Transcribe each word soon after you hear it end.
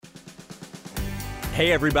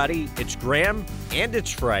Hey everybody, it's Graham, and it's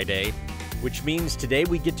Friday, which means today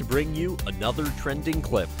we get to bring you another trending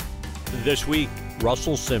clip. This week,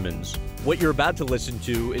 Russell Simmons. What you're about to listen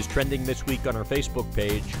to is trending this week on our Facebook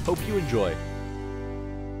page. Hope you enjoy.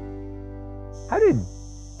 How did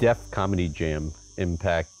Def Comedy Jam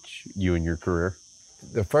impact you in your career?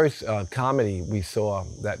 The first comedy we saw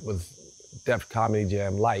that was Def Comedy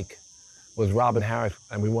Jam-like was Robin Harris,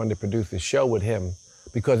 and we wanted to produce a show with him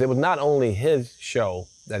because it was not only his show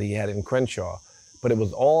that he had in Crenshaw, but it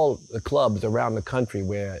was all the clubs around the country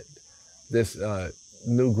where this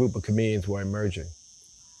new group of comedians were emerging.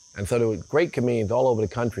 And so there were great comedians all over the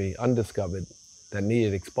country, undiscovered, that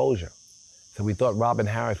needed exposure. So we thought Robin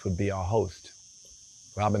Harris would be our host.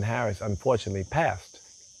 Robin Harris, unfortunately, passed.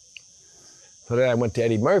 So then I went to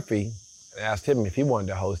Eddie Murphy and asked him if he wanted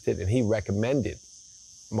to host it, and he recommended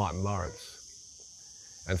Martin Lawrence.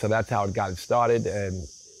 And so that's how it got started. And,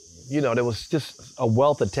 you know, there was just a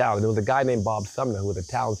wealth of talent. There was a guy named Bob Sumner who was a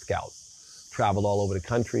talent scout, traveled all over the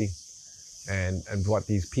country and brought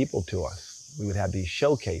these people to us. We would have these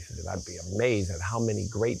showcases, and I'd be amazed at how many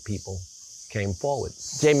great people came forward.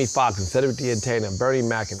 Jamie Foxx and Cedric the Entertainer, and Bernie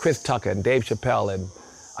Mac, and Chris Tucker, and Dave Chappelle, and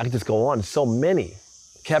I could just go on, so many.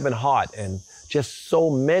 Kevin Hart, and just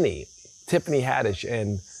so many. Tiffany Haddish,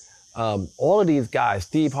 and all of these guys,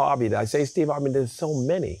 Steve Harvey. Did I say Steve Harvey? There's so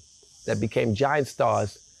many that became giant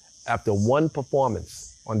stars after one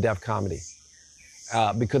performance on Def Comedy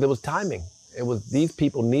because it was timing. It was, these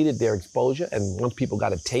people needed their exposure, and once people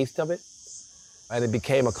got a taste of it, and it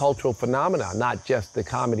became a cultural phenomenon, not just the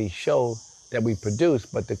comedy show that we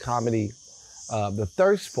produced, but the comedy, the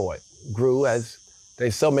thirst for it grew as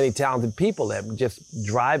there's so many talented people that were just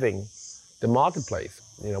driving the marketplace.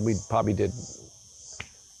 You know, we probably did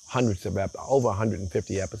hundreds of, over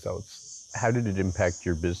 150 episodes. How did it impact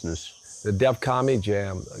your business? The Def Comedy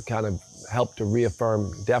Jam kind of helped to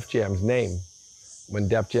reaffirm Def Jam's name. When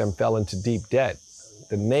Def Jam fell into deep debt,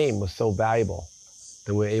 the name was so valuable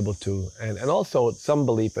that we were able to, and also some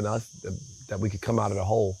belief in us that we could come out of the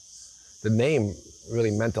hole. The name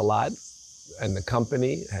really meant a lot, and the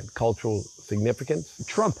company had cultural significance.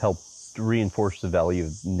 Trump helped reinforce the value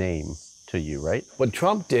of name to you, right? What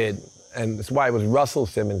Trump did, and that's why it was Russell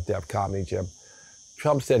Simmons Def Comedy Jam.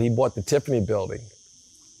 Trump said he bought the Tiffany building.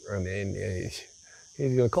 And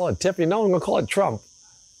he's gonna call it Tiffany, no, I'm gonna call it Trump.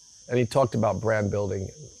 And he talked about brand building,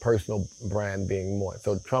 personal brand being more.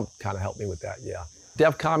 So Trump kind of helped me with that, yeah.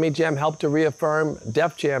 Def Comedy Jam helped to reaffirm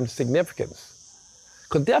Def Jam's significance.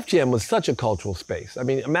 Because Def Jam was such a cultural space. I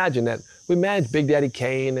mean, imagine that we managed Big Daddy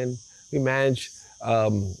Kane, and we managed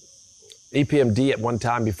EPMD at one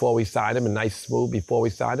time before we signed him, and Nice Smooth before we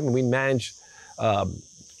signed him. And we managed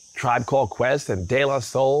Tribe Called Quest and De La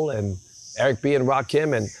Soul and Eric B. and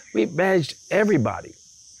Rakim, and we managed everybody.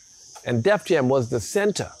 And Def Jam was the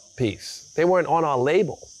centerpiece. They weren't on our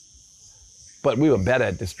label, but we were better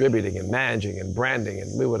at distributing and managing and branding,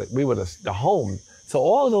 and we were the home. So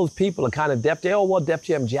all of those people are kind of they all wore Def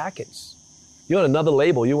Jam jackets. You're on another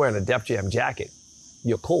label, you're wearing a Def Jam jacket.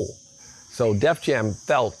 You're cool. So Def Jam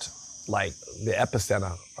felt like the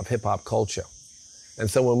epicenter of hip hop culture. And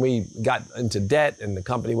so when we got into debt and the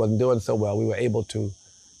company wasn't doing so well, we were able to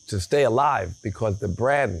stay alive because the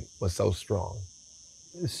brand was so strong.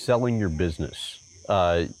 Selling your business.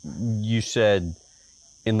 You said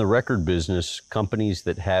in the record business, companies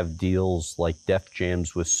that have deals like Def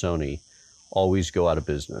Jams with Sony always go out of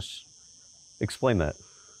business. Explain that.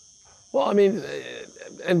 Well, I mean,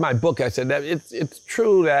 in my book, I said that it's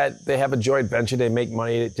true that they have a joint venture, they make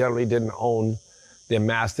money, they generally didn't own their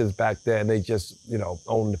masters back then. They just, you know,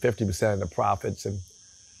 owned 50% of the profits, and,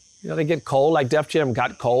 you know, they get cold, like Def Jam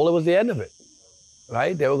got cold, it was the end of it,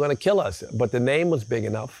 right? They were gonna kill us, but the name was big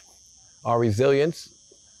enough, our resilience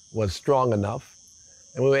was strong enough,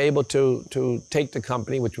 and we were able to take the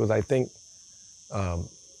company, which was, I think,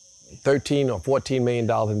 $13 or $14 million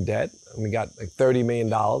in debt, and we got like $30 million.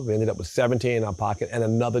 We ended up with 17 in our pocket and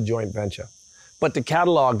another joint venture. But the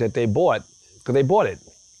catalog that they bought, because they bought it,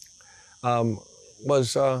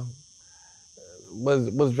 was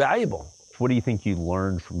valuable. What do you think you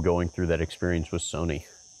learned from going through that experience with Sony?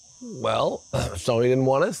 Well, Sony didn't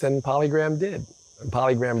want us, and Polygram did. And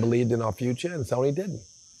Polygram believed in our future, and Sony didn't.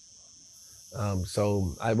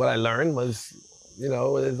 What I learned was, you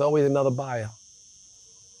know, there's always another buyer.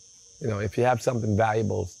 You know, if you have something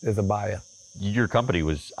valuable, there's a buyer. Your company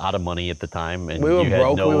was out of money at the time, and we were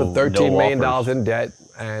broke. We were $13 million offers. In debt,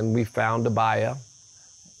 and we found a buyer.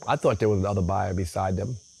 I thought there was another buyer beside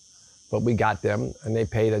them, but we got them, and they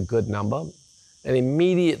paid a good number, and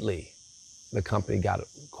immediately the company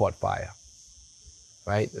caught fire.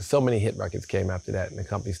 Right? So many hit records came after that, and the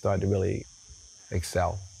company started to really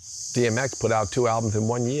excel. DMX put out 2 albums in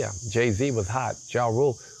 1 year. Jay-Z was hot, Ja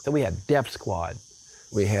Rule. So we had Def Squad,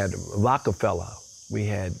 we had Rockefeller, we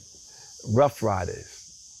had Rough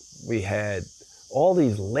Riders, we had all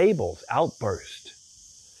these labels, Outburst,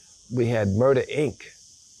 we had Murder Inc.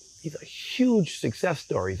 These are huge success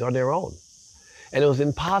stories on their own. And it was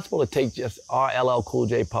impossible to take just our LL Cool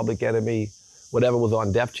J, Public Enemy, whatever was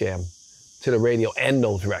on Def Jam, to the radio and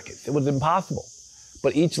those records. It was impossible.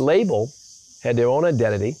 But each label had their own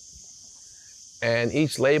identity, and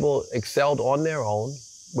each label excelled on their own,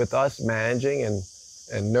 with us managing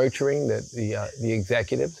and nurturing the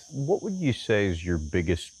executives. What would you say is your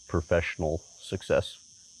biggest professional success?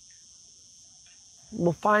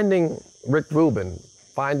 Well, finding Rick Rubin,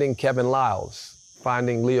 finding Kevin Liles,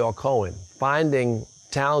 finding Leo Cohen, finding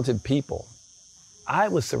talented people. I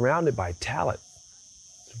was surrounded by talent.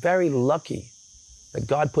 Very lucky that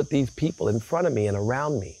God put these people in front of me and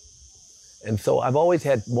around me. And so I've always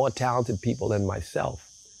had more talented people than myself.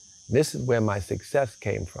 This is where my success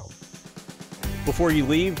came from. Before you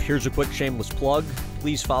leave, here's a quick shameless plug.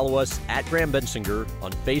 Please follow us at Graham Bensinger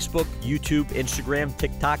on Facebook, YouTube, Instagram,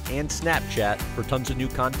 TikTok, and Snapchat for tons of new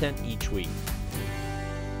content each week.